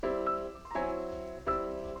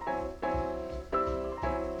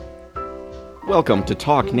Welcome to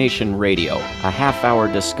Talk Nation Radio, a half-hour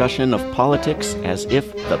discussion of politics as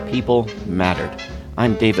if the people mattered.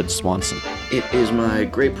 I'm David Swanson. It is my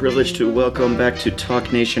great privilege to welcome back to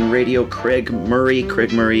Talk Nation Radio Craig Murray.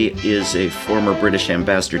 Craig Murray is a former British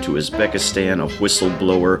ambassador to Uzbekistan, a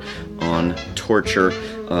whistleblower on torture,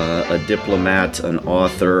 a diplomat, an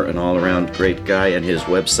author, an all-around great guy, and his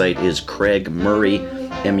website is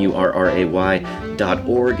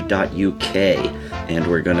craigmurray.org.uk. And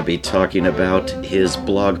we're going to be talking about his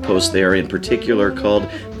blog post there, in particular called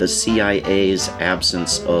The CIA's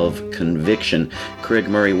Absence of Conviction. Craig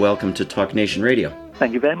Murray, welcome to Talk Nation Radio.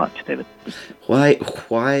 Thank you very much, David.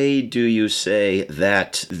 Why do you say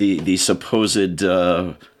that the supposed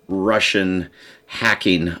Russian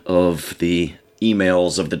hacking of the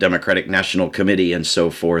emails of the Democratic National Committee and so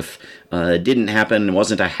forth didn't happen,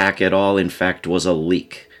 wasn't a hack at all, in fact was a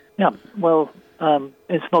leak? Yeah, well,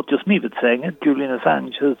 it's not just me that's saying it. Julian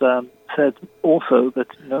Assange has said also that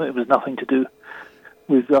it was nothing to do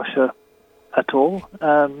with Russia at all,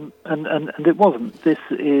 and it wasn't. This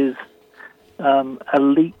is a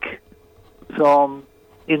leak from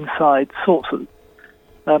inside sources.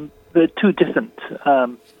 There are two different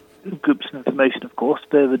groups of information, of course.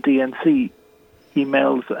 There are the DNC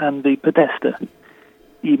emails and the Podesta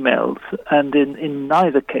emails, and in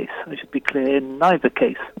neither case, I should be clear, in neither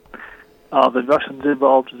case are the Russians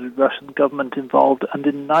involved, the Russian government involved, and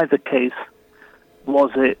in neither case was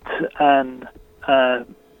it an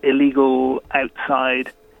illegal outside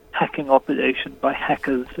hacking operation by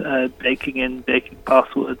hackers breaking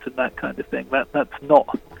passwords and that kind of thing. That's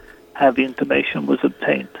not how the information was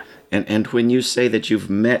obtained. And when you say that you've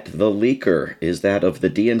met the leaker, is that of the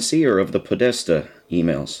DNC or of the Podesta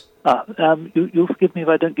emails? You'll forgive me if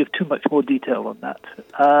I don't give too much more detail on that.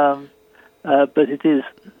 But it is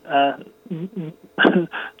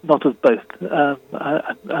not of both.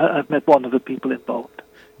 I've met one of the people involved.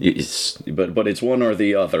 Yes, but it's one or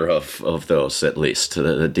the other of those, at least,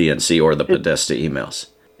 the DNC or the Podesta emails.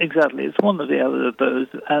 Exactly. It's one or the other of those,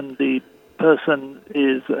 and the person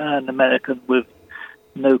is an American with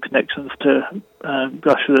no connections to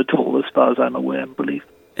Russia at all, as far as I'm aware and believe.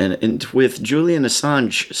 And with Julian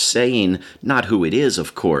Assange saying, not who it is,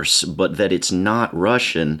 of course, but that it's not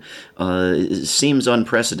Russian, seems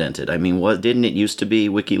unprecedented. I mean, didn't it used to be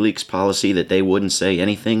WikiLeaks policy that they wouldn't say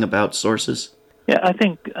anything about sources? Yeah, I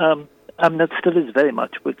think that still is very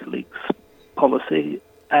much WikiLeaks policy,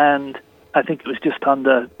 and I think it was just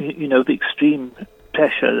under the extreme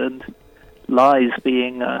pressure and lies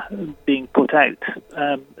being put out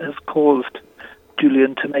has caused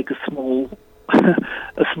Julian to make a small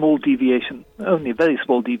deviation, only a very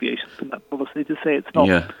small deviation from that policy, to say it's not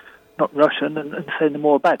Russian and say no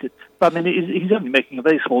more about it. But I mean, he's only making a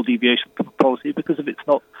very small deviation from the policy, because if it's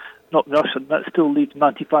not Russian, that still leaves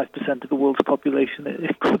 95% of the world's population.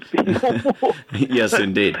 It could be more. Yes,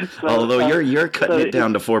 indeed. So, although you're cutting it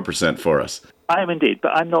down to 4% for us. I am indeed,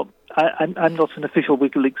 but I'm not. I'm not an official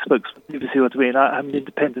WikiLeaks spokesman. If you see what I mean, I'm an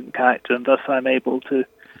independent character, and thus I'm able to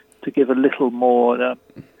give a little more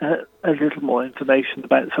information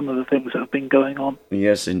about some of the things that have been going on.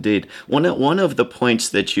 Yes, indeed. One of the points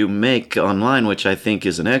that you make online, which I think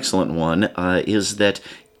is an excellent one, is that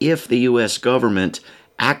if the U.S. government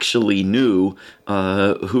actually knew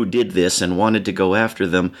who did this and wanted to go after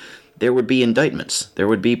them, there would be indictments, there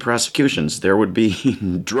would be prosecutions, there would be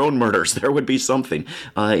drone murders, there would be something.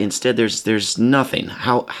 Instead, there's nothing.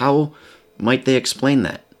 How might they explain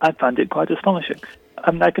that? I find it quite astonishing. I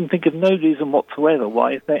mean, I can think of no reason whatsoever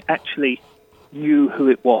why, if they actually knew who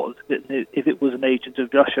it was, if it was an agent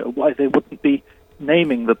of Russia, why they wouldn't be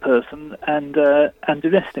naming the person and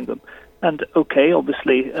arresting them. And okay,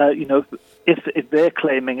 obviously, if they're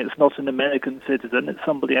claiming it's not an American citizen, it's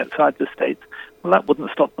somebody outside the States, well, that wouldn't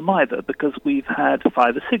stop them either, because we've had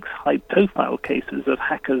 5 or 6 high-profile cases of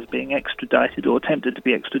hackers being extradited or attempted to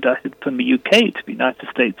be extradited from the UK to the United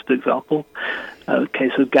States, for example. The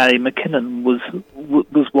case of Gary McKinnon was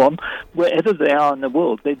one. Wherever they are in the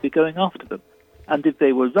world, they'd be going after them. And if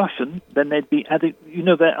they were Russian, then they'd be adding...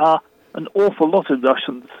 there are an awful lot of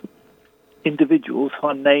Russians, individuals who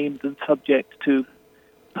are named and subject to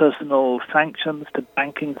personal sanctions, to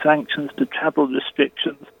banking sanctions, to travel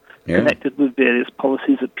restrictions connected with various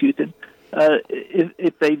policies of Putin.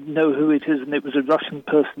 If they know who it is and it was a Russian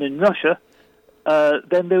person in Russia,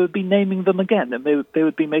 then they would be naming them again, and they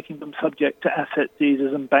would be making them subject to asset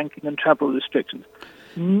seizures and banking and travel restrictions.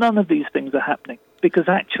 None of these things are happening, because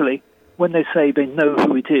actually, when they say they know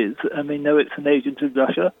who it is and they know it's an agent of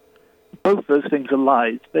Russia, both those things are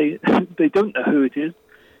lies. They don't know who it is,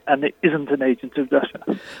 and it isn't an agent of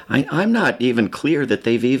Russia. I'm not even clear that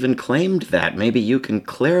they've even claimed that. Maybe you can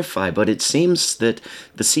clarify, but it seems that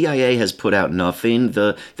the CIA has put out nothing.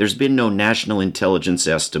 There's been no national intelligence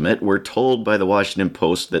estimate. We're told by the Washington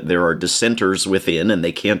Post that there are dissenters within, and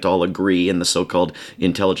they can't all agree in the so-called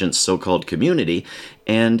intelligence so-called community.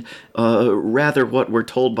 And rather, what we're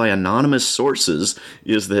told by anonymous sources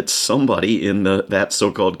is that somebody in that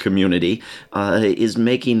so-called community is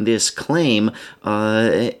making this claim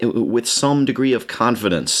with some degree of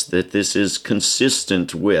confidence that this is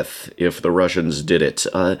consistent with if the Russians did it.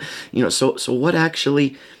 So what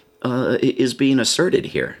actually is being asserted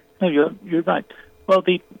here? No, you're right. Well,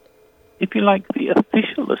 if you like, the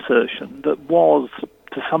official assertion that was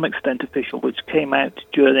to some extent official, which came out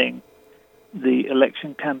during the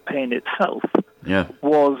election campaign itself,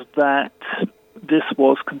 was that this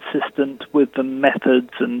was consistent with the methods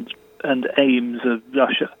and aims of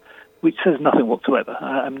Russia, which says nothing whatsoever.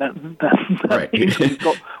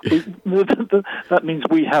 That means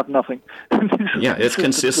we have nothing. It's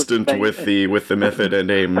consistent with the method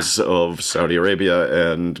and aims of Saudi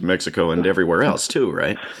Arabia and Mexico and everywhere else too,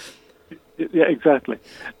 right? Yeah, exactly.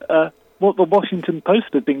 What the Washington Post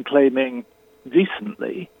had been claiming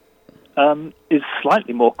recently is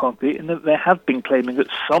slightly more concrete in that they have been claiming that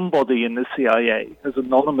somebody in the CIA has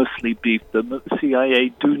anonymously briefed them that the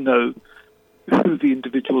CIA do know who the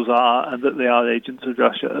individuals are and that they are agents of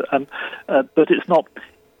Russia. But it's not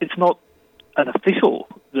an official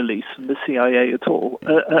release from the CIA at all.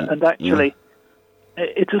 And actually,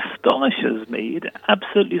 it astonishes me, it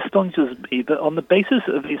absolutely astonishes me that on the basis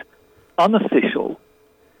of these unofficial,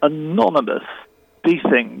 anonymous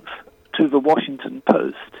briefings to the Washington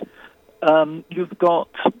Post, you've got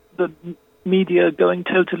the media going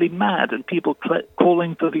totally mad and people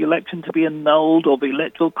calling for the election to be annulled or the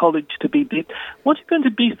Electoral College to be beat. What are you going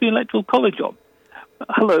to beat the Electoral College on?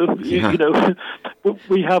 Hello,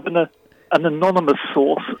 we have an anonymous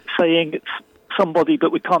source saying it's somebody,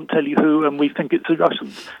 but we can't tell you who, and we think it's the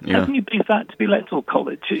Russians. How can you beat that to the Electoral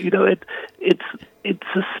College? It's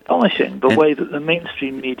astonishing the way that the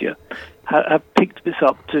mainstream media have picked this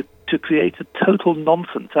up to create a total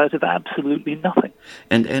nonsense out of absolutely nothing.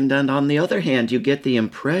 And on the other hand, you get the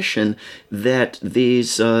impression that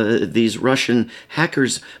these Russian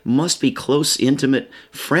hackers must be close, intimate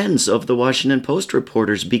friends of the Washington Post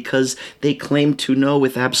reporters because they claim to know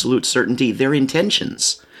with absolute certainty their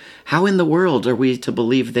intentions. How in the world are we to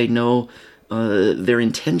believe they know their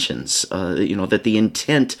intentions? That the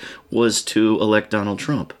intent was to elect Donald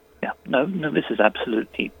Trump. Yeah, no, this is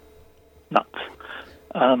absolutely nuts.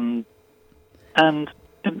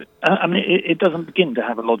 It doesn't begin to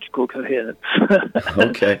have a logical coherence.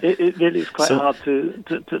 Okay. It really is quite hard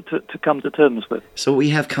to come to terms with. So we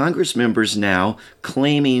have Congress members now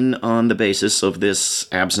claiming on the basis of this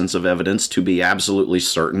absence of evidence to be absolutely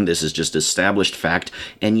certain, this is just established fact,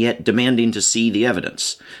 and yet demanding to see the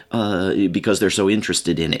evidence because they're so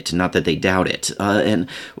interested in it, not that they doubt it. And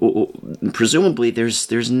presumably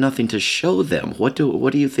there's nothing to show them. What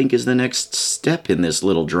do you think is the next step in this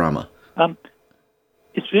little drama?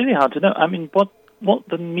 It's really hard to know. I mean, what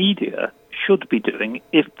the media should be doing,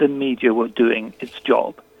 if the media were doing its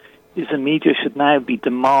job, is the media should now be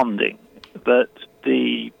demanding that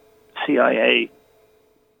the CIA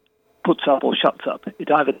puts up or shuts up.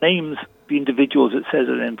 It either names the individuals it says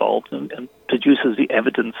are involved and produces the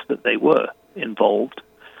evidence that they were involved,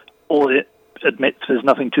 or it admits there's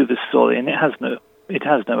nothing to this story and it has no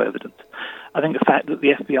evidence. I think the fact that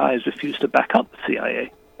the FBI has refused to back up the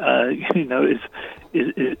CIA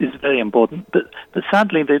is very important. But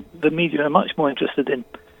sadly, the media are much more interested in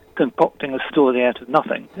concocting a story out of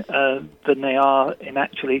nothing than they are in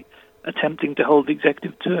actually attempting to hold the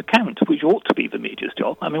executive to account, which ought to be the media's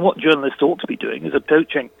job. I mean, what journalists ought to be doing is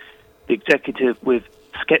approaching the executive with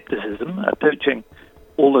skepticism, approaching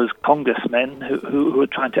all those congressmen who are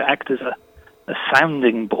trying to act as a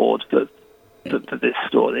sounding board for this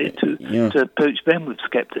story, to approach them with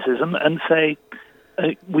skepticism and say,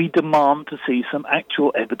 we demand to see some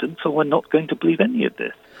actual evidence or we're not going to believe any of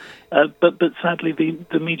this. But sadly,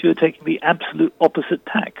 the media are taking the absolute opposite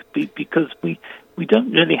tack because we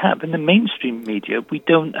don't really have, in the mainstream media, we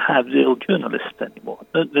don't have real journalists anymore.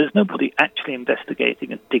 There's nobody actually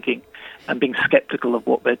investigating and digging and being skeptical of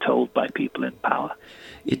what they're told by people in power.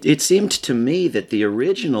 It seemed to me that the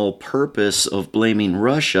original purpose of blaming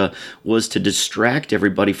Russia was to distract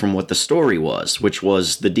everybody from what the story was, which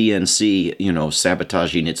was the DNC,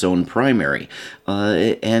 sabotaging its own primary.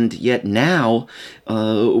 And yet now,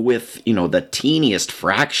 with, the teeniest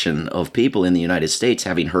fraction of people in the United States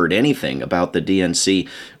having heard anything about the DNC DNC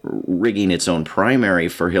rigging its own primary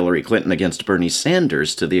for Hillary Clinton against Bernie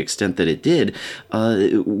Sanders to the extent that it did,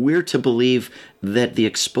 we're to believe that the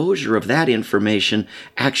exposure of that information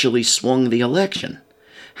actually swung the election.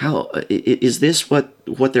 How is this what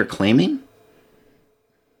they're claiming?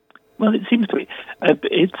 Well, it seems to be.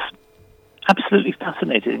 It's absolutely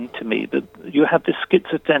fascinating to me that you have this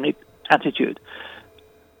schizophrenic attitude.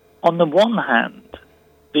 On the one hand,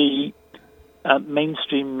 the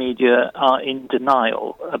mainstream media are in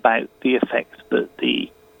denial about the effect that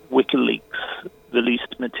the WikiLeaks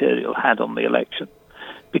released material had on the election,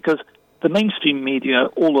 because the mainstream media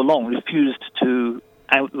all along refused to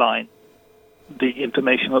outline the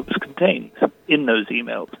information that was contained in those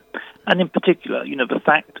emails. And in particular, the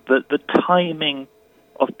fact that the timing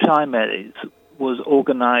of primaries was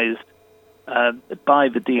organized by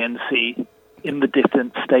the DNC in the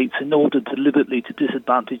different states in order deliberately to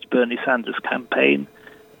disadvantage Bernie Sanders' campaign.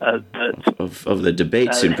 Of the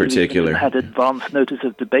debates in particular. Had advance notice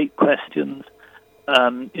of debate questions.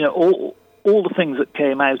 All the things that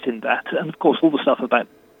came out in that, and of course all the stuff about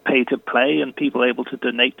pay to play and people able to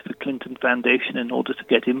donate to the Clinton Foundation in order to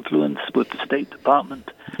get influence with the State Department.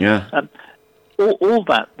 Yeah. All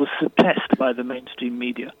that was suppressed by the mainstream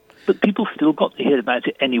media. But people still got to hear about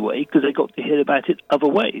it anyway, because they got to hear about it other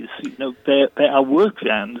ways. There are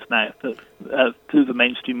workarounds now through the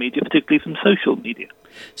mainstream media, particularly from social media.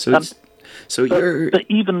 But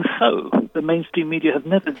even so, the mainstream media have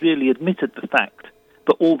never really admitted the fact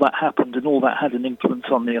that all that happened and all that had an influence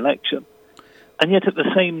on the election. And yet at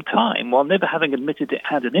the same time, while never having admitted it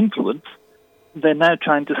had an influence, they're now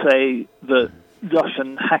trying to say that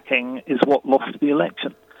Russian hacking is what lost the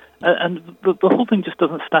election. And the whole thing just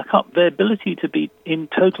doesn't stack up. Their ability to be in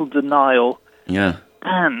total denial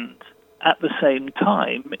and at the same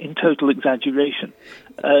time in total exaggeration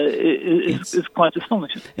is quite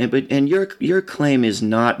astonishing. And your claim is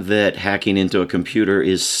not that hacking into a computer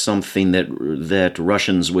is something that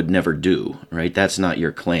Russians would never do, right? That's not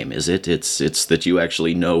your claim, is it? It's that you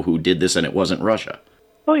actually know who did this and it wasn't Russia.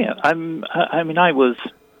 Oh yeah, I was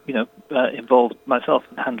involved myself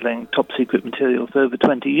in handling top secret material for over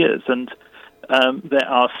 20 years, and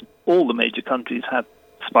all the major countries have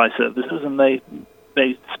spy services, and they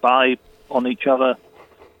spy on each other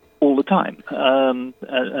all the time, and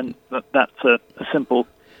that's a simple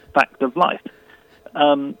fact of life.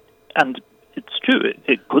 And it's true;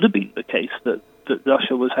 it could have been the case that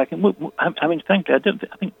Russia was hacking. I mean, frankly, I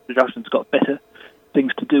think the Russians got better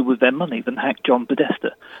things to do with their money than hack John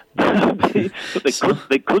Podesta. But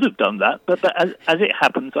they could have done that. But as it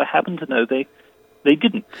happens, I happen to know they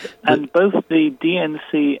didn't. And both the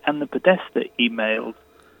DNC and the Podesta emails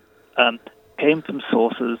came from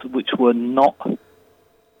sources which were not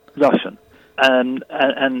Russian and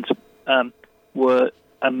were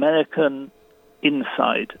American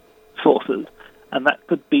inside sources. And that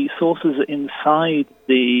could be sources inside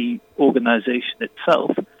the organization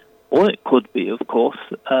itself, or it could be, of course,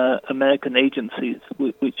 American agencies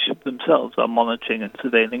which themselves are monitoring and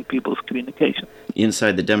surveilling people's communication.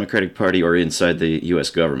 Inside the Democratic Party or inside the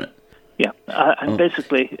U.S. government? Yeah, and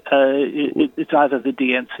basically it's either the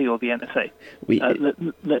DNC or the NSA.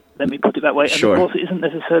 Let me put it that way. Sure. And of course it isn't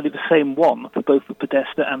necessarily the same one for both the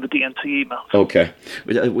Podesta and the DNC emails. Okay.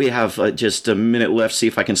 We have just a minute left. See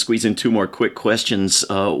if I can squeeze in two more quick questions.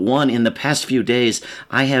 One, in the past few days,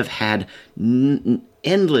 I have had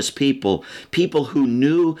endless people who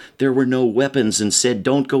knew there were no weapons and said,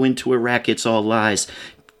 don't go into Iraq, it's all lies,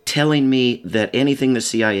 telling me that anything the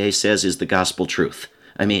CIA says is the gospel truth.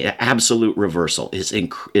 I mean, absolute reversal.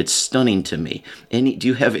 It's stunning to me. Do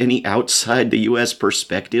you have any outside the U.S.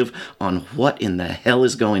 perspective on what in the hell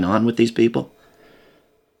is going on with these people?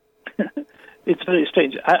 It's very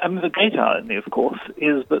strange. I mean, the great irony, of course,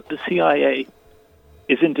 is that the CIA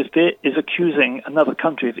is accusing another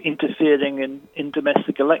country of interfering in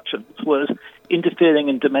domestic elections, whereas interfering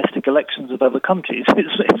in domestic elections of other countries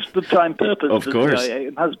is the prime purpose of the CIA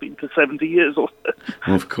and has been for 70 years or so.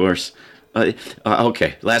 Of course.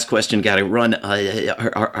 Okay, last question, gotta run.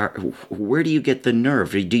 Where do you get the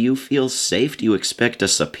nerve? Do you feel safe? Do you expect a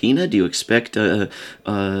subpoena? Do you expect an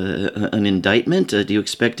indictment? Do you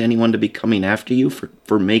expect anyone to be coming after you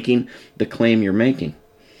for making the claim you're making?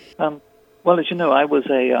 Well, as you know, I was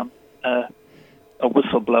a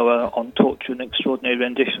whistleblower on torture and extraordinary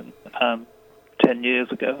rendition 10 years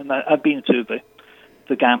ago, and I've been through the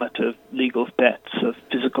gamut of legal threats, of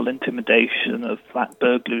physical intimidation, of flat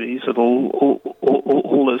burglaries, of all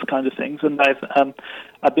those kinds of things. And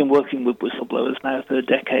I've been working with whistleblowers now for a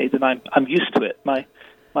decade, and I'm used to it. My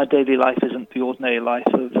my daily life isn't the ordinary life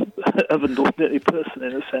of of an ordinary person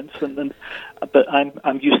in a sense, but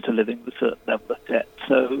I'm used to living with a certain level of debt.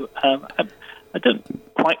 So I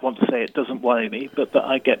don't quite want to say it doesn't worry me, but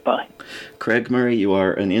I get by. Craig Murray, you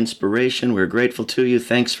are an inspiration. We're grateful to you.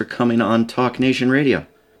 Thanks for coming on Talk Nation Radio.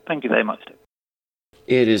 Thank you very much, Dave.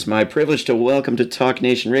 It is my privilege to welcome to Talk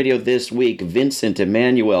Nation Radio this week Vincent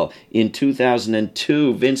Emanuel. In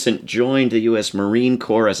 2002, Vincent joined the U.S. Marine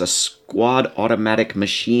Corps as a squad automatic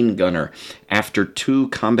machine gunner. After 2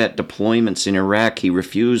 combat deployments in Iraq, he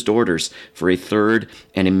refused orders for a third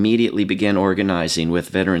and immediately began organizing with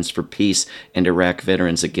Veterans for Peace and Iraq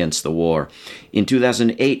Veterans Against the War. In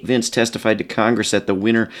 2008, Vince testified to Congress at the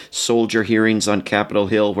Winter Soldier hearings on Capitol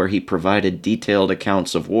Hill, where he provided detailed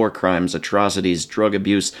accounts of war crimes, atrocities, drug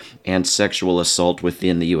abuse, and sexual assault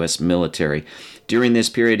within the U.S. military. During this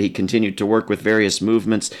period, he continued to work with various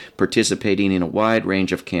movements, participating in a wide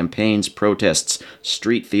range of campaigns, protests,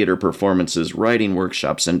 street theater performances, writing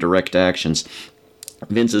workshops, and direct actions.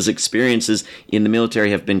 Vince's experiences in the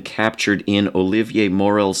military have been captured in Olivier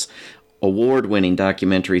Morel's award-winning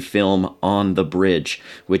documentary film On the Bridge,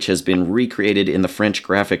 which has been recreated in the French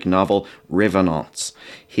graphic novel Revenants.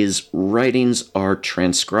 His writings and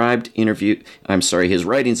transcribed interviews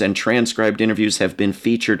have been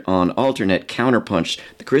featured on Alternet, Counterpunch,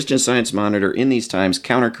 the Christian Science Monitor, In These Times,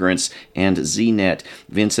 Countercurrents, and ZNet.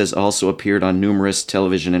 Vince has also appeared on numerous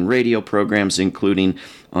television and radio programs, including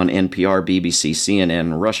on NPR, BBC,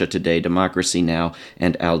 CNN, Russia Today, Democracy Now!,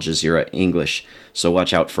 and Al Jazeera English. So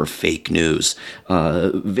watch out for fake news.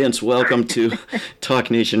 Vince, welcome to Talk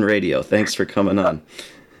Nation Radio. Thanks for coming on.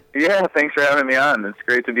 Yeah, thanks for having me on. It's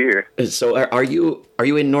great to be here. So are you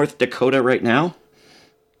in North Dakota right now?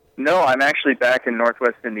 No, I'm actually back in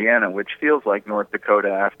Northwest Indiana, which feels like North Dakota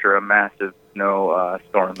after a massive snow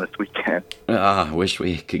storm this weekend. I wish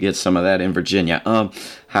we could get some of that in Virginia.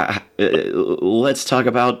 Let's talk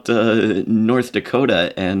about North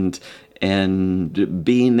Dakota and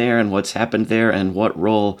being there and what's happened there and what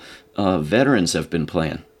role veterans have been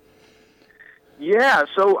playing. Yeah,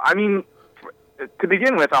 so, I mean, to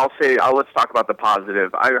begin with, let's talk about the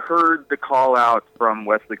positive. I heard the call out from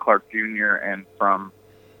Wesley Clark Jr. and from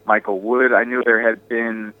Michael Wood. I knew there had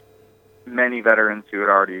been many veterans who had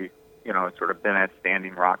already, sort of been at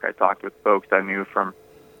Standing Rock. I talked with folks I knew from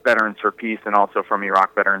Veterans for Peace and also from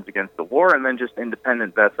Iraq Veterans Against the War, and then just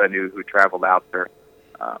independent vets I knew who traveled out there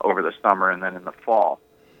over the summer and then in the fall.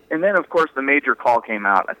 And then, of course, the major call came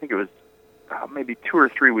out, I think it was maybe 2 or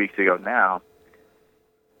 3 weeks ago now.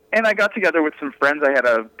 And I got together with some friends. I had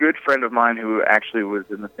a good friend of mine who actually was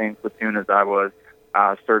in the same platoon as I was,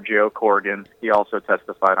 Sergio Corrigan. He also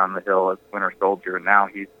testified on the Hill as Winter Soldier, and now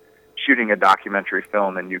he's shooting a documentary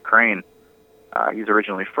film in Ukraine. He's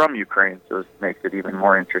originally from Ukraine, so this makes it even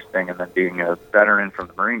more interesting, and then being a veteran from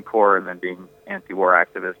the Marine Corps and then being anti-war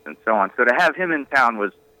activist and so on. So to have him in town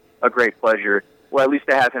was a great pleasure. Well, at least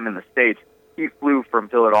to have him in the States. He flew from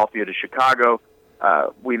Philadelphia to Chicago.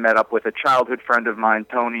 We met up with a childhood friend of mine,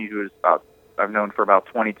 Tony, who I've known for about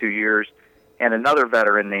 22 years, and another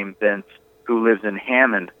veteran named Vince, who lives in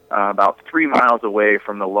Hammond, about 3 miles away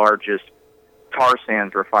from the largest tar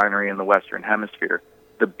sands refinery in the Western Hemisphere,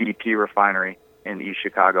 the BP refinery in East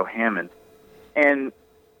Chicago, Hammond. And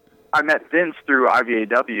I met Vince through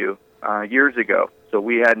IVAW years ago, so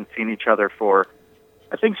we hadn't seen each other for,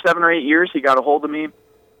 I think, 7 or 8 years. He got a hold of me.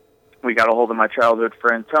 We got a hold of my childhood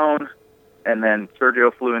friend, Tone, and then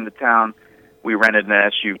Sergio flew into town. We rented an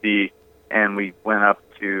SUV, and we went up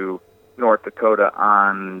to North Dakota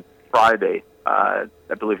on Friday. I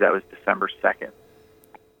believe that was December 2nd.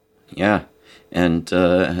 Yeah,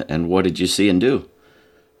 and what did you see and do?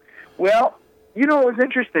 Well, it was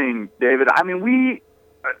interesting, David. I mean,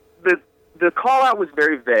 the call-out was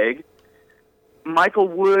very vague. Michael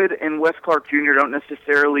Wood and Wes Clark Jr. don't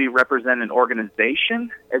necessarily represent an organization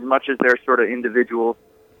as much as they're sort of individual,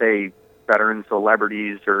 say, veteran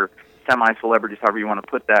celebrities or semi-celebrities, however you want to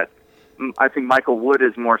put that. I think Michael Wood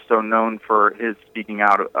is more so known for his speaking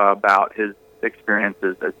out about his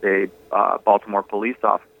experiences as a Baltimore police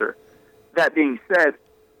officer. That being said,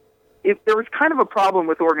 there was kind of a problem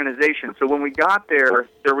with organization. So when we got there,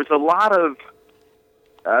 there was a lot of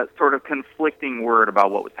sort of conflicting word about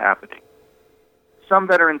what was happening. Some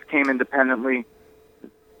veterans came independently.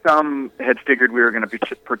 Some had figured we were going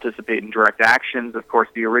to participate in direct actions. Of course,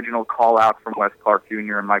 the original call-out from Wes Clark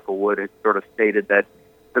Jr. and Michael Wood had sort of stated that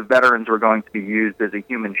the veterans were going to be used as a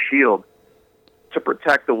human shield to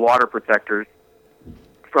protect the water protectors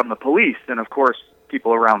from the police. And, of course,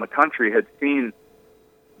 people around the country had seen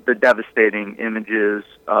the devastating images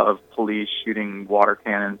of police shooting water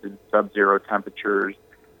cannons in sub-zero temperatures,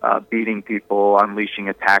 beating people, unleashing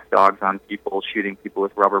attack dogs on people, shooting people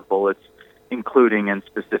with rubber bullets, including and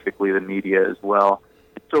specifically the media as well.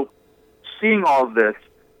 So seeing all of this,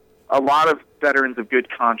 a lot of veterans of good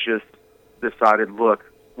conscience decided, look,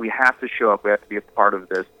 we have to show up, we have to be a part of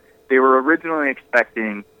this. They were originally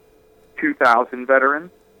expecting 2,000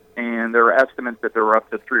 veterans, and there were estimates that there were up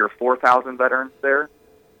to 3,000 or 4,000 veterans there.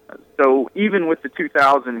 So even with the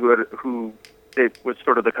 2,000 who it was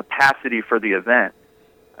sort of the capacity for the event,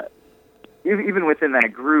 even within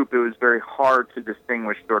that group, it was very hard to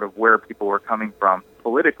distinguish sort of where people were coming from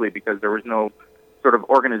politically because there was no sort of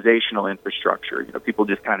organizational infrastructure. You know, people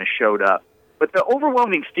just kind of showed up. But the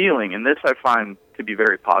overwhelming feeling, and this I find to be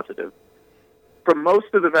very positive, from most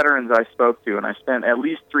of the veterans I spoke to, and I spent at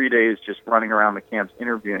least 3 days just running around the camps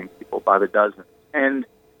interviewing people by the dozen. And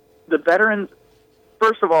the veterans,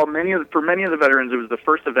 first of all, for many of the veterans, it was the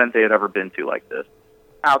first event they had ever been to like this,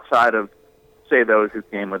 outside of, say, those who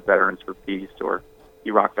came with Veterans for Peace or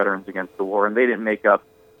Iraq Veterans Against the War, and they didn't make up,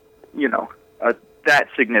 that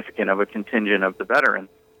significant of a contingent of the veterans.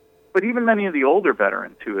 But even many of the older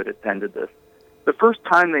veterans who had attended this, the first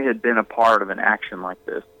time they had been a part of an action like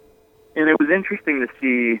this. And it was interesting to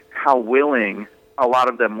see how willing a lot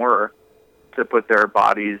of them were to put their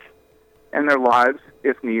bodies and their lives,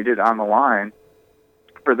 if needed, on the line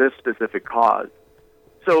for this specific cause.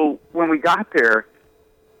 So when we got there,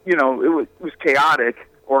 it was chaotic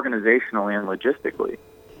organizationally and logistically.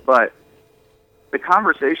 But the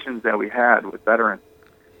conversations that we had with veterans,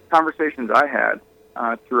 conversations I had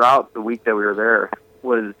throughout the week that we were there,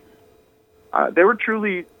 was they were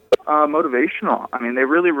truly motivational. I mean, they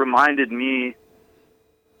really reminded me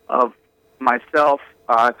of myself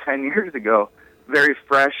 10 years ago, very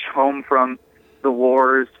fresh, home from the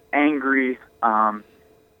wars, angry, trying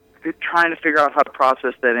to figure out how to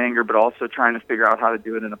process that anger, but also trying to figure out how to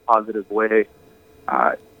do it in a positive way.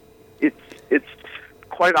 It's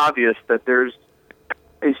quite obvious that there's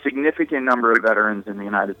a significant number of veterans in the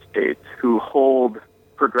United States who hold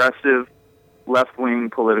progressive,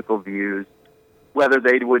 left-wing political views, whether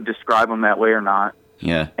they would describe them that way or not.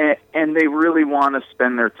 Yeah. And they really want to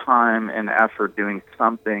spend their time and effort doing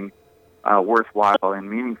something worthwhile and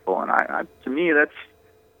meaningful. And to me, that's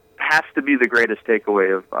has to be the greatest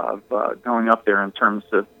takeaway of going up there in terms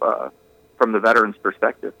of from the veterans'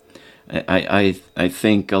 perspective. I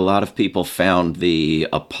think a lot of people found the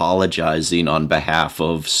apologizing on behalf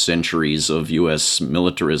of centuries of U.S.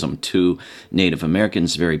 militarism to Native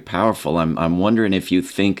Americans very powerful. I'm wondering if you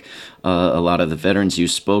think a lot of the veterans you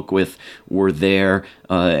spoke with were there,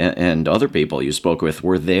 and other people you spoke with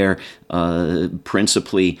were there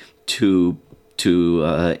principally to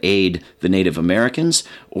aid the Native Americans,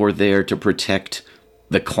 or there to protect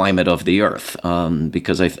the climate of the earth,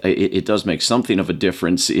 because it does make something of a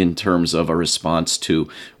difference in terms of a response to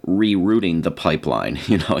rerouting the pipeline.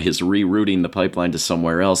 Is rerouting the pipeline to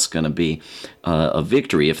somewhere else going to be a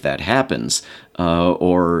victory if that happens,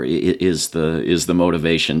 or is the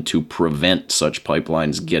motivation to prevent such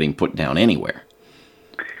pipelines getting put down anywhere?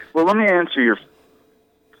 Well, let me answer your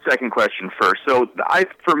second question first. So,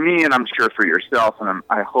 for me, and I'm sure for yourself, and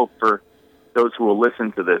I hope for those who will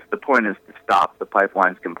listen to this, the point is to stop the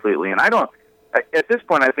pipelines completely. And at this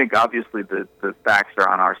point, I think obviously the facts are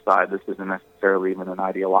on our side. This isn't necessarily even an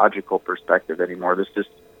ideological perspective anymore. This is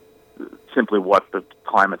simply what the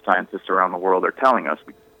climate scientists around the world are telling us.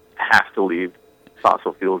 We have to leave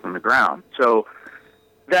fossil fuels in the ground. So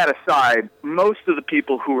that aside, most of the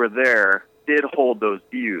people who were there did hold those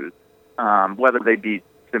views, whether they be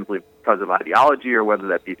simply because of ideology or whether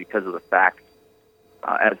that be because of the facts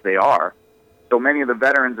as they are. So many of the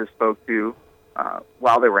veterans I spoke to,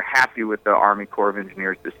 while they were happy with the Army Corps of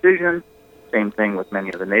Engineers' decision, same thing with many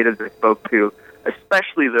of the natives I spoke to,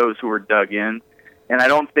 especially those who were dug in. And I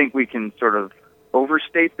don't think we can sort of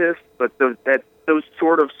overstate this, but those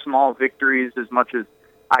sort of small victories, as much as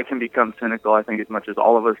I can become cynical, I think as much as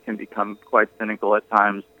all of us can become quite cynical at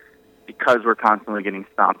times, because we're constantly getting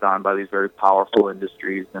stomped on by these very powerful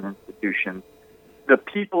industries and institutions. The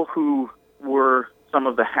people who were some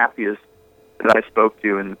of the happiest that I spoke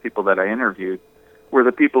to and the people that I interviewed were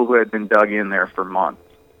the people who had been dug in there for months.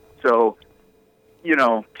 So,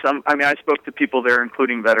 I spoke to people there,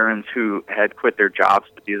 including veterans who had quit their jobs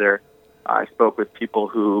to be there. I spoke with people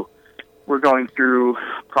who were going through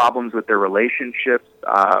problems with their relationships,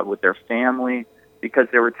 with their family, because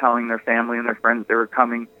they were telling their family and their friends they were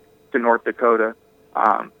coming to North Dakota.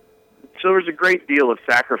 So there was a great deal of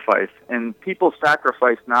sacrifice, and people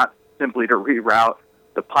sacrificed not simply to reroute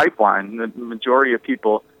the pipeline. The majority of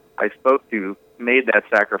people I spoke to made that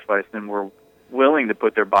sacrifice and were willing to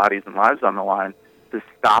put their bodies and lives on the line to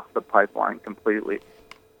stop the pipeline completely.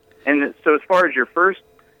 And so as far as your first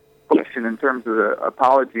question in terms of the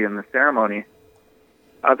apology and the ceremony,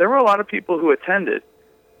 there were a lot of people who attended.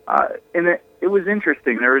 And it was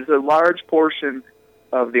interesting. There was a large portion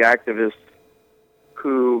of the activists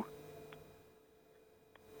who,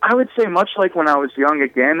 I would say much like when I was young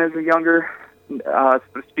again as a younger,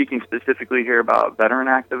 speaking specifically here about veteran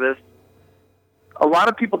activists, a lot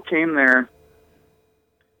of people came there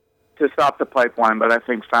to stop the pipeline, but I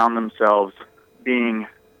think found themselves being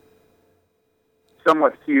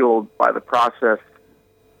somewhat healed by the process,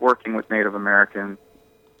 working with Native Americans,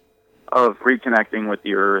 of reconnecting with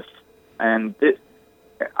the earth. And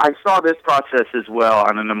I saw this process as well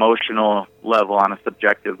on an emotional level, on a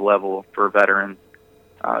subjective level for veterans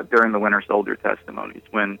during the Winter Soldier testimonies,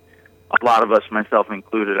 when a lot of us, myself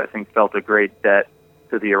included, I think felt a great debt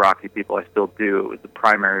to the Iraqi people. I still do. It was the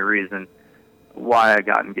primary reason why I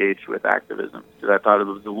got engaged with activism, because I thought it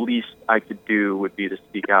was the least I could do would be to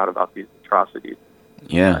speak out about these atrocities.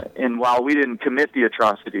 Yeah. And while we didn't commit the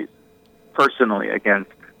atrocities personally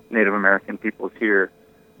against Native American peoples here,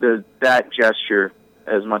 that gesture,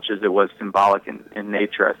 as much as it was symbolic in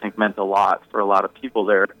nature, I think meant a lot for a lot of people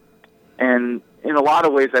there. And in a lot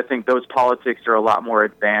of ways, I think those politics are a lot more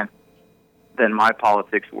advanced than my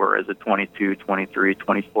politics were as a 22, 23,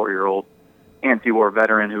 24-year-old anti-war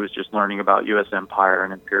veteran who was just learning about U.S. empire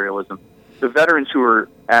and imperialism. The veterans who were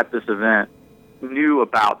at this event knew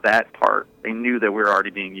about that part. They knew that we were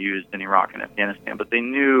already being used in Iraq and Afghanistan, but they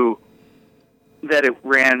knew that it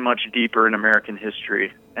ran much deeper in American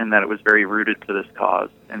history and that it was very rooted to this cause,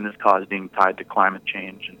 and this cause being tied to climate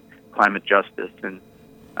change and climate justice. And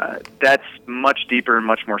that's much deeper and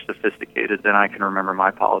much more sophisticated than I can remember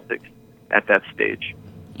my politics at that stage.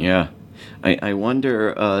 Yeah. I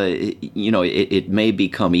wonder, it may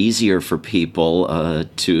become easier for people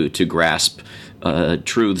to grasp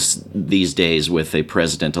truths these days with a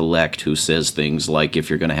president-elect who says things like, if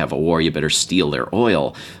you're going to have a war, you better steal their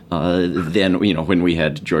oil, than, when we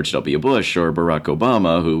had George W. Bush or Barack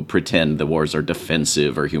Obama who pretend the wars are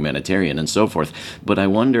defensive or humanitarian and so forth. But I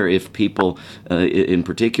wonder if people, in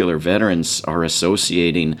particular veterans, are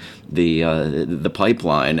associating the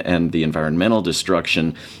pipeline and the environmental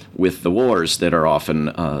destruction with the wars that are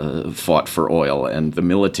often fought for oil, and the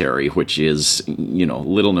military, which is,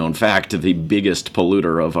 little known fact, the biggest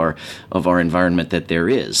polluter of our environment that there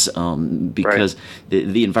is. Because right.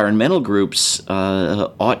 the environmental groups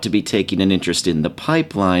ought to be taking an interest in the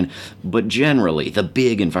pipeline, but generally the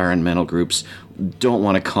big environmental groups don't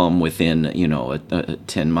want to come within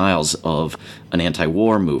 10 miles of an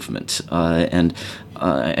anti-war movement, and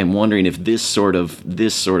I'm wondering if this sort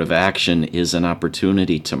of action is an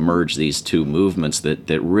opportunity to merge these two movements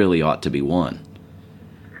that really ought to be one.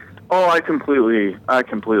 Oh, I completely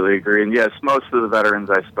agree. And yes, most of the veterans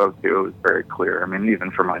I spoke to, it was very clear. I mean, even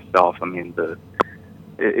for myself,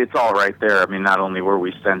 it's all right there. I mean, not only were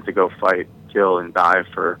we sent to go fight, kill, and die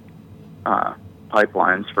for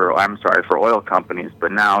pipelines, for oil companies,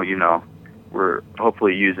 but now, we're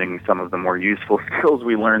hopefully using some of the more useful skills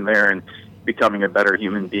we learned there and becoming a better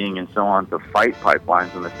human being and so on to fight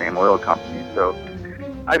pipelines in the same oil companies. So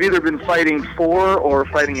I've either been fighting for or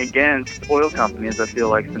fighting against oil companies, I feel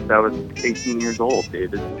like, since I was 18 years old,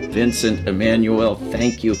 David. Vincent Emanuel,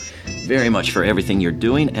 thank you very much for everything you're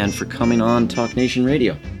doing and for coming on Talk Nation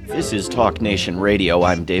Radio. This is Talk Nation Radio.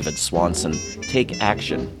 I'm David Swanson. Take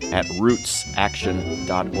action at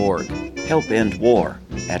rootsaction.org. Help end war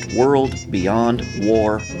at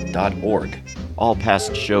worldbeyondwar.org. All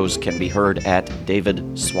past shows can be heard at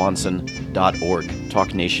davidswanson.org.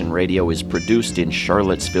 Talk Nation Radio is produced in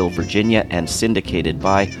Charlottesville, Virginia, and syndicated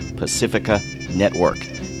by Pacifica Network.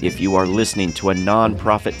 If you are listening to a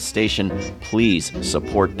non-profit station, please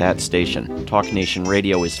support that station. Talk Nation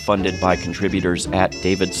Radio is funded by contributors at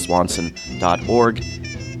davidswanson.org.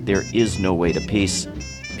 There is no way to peace.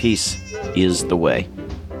 Peace is the way.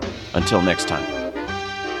 Until next time.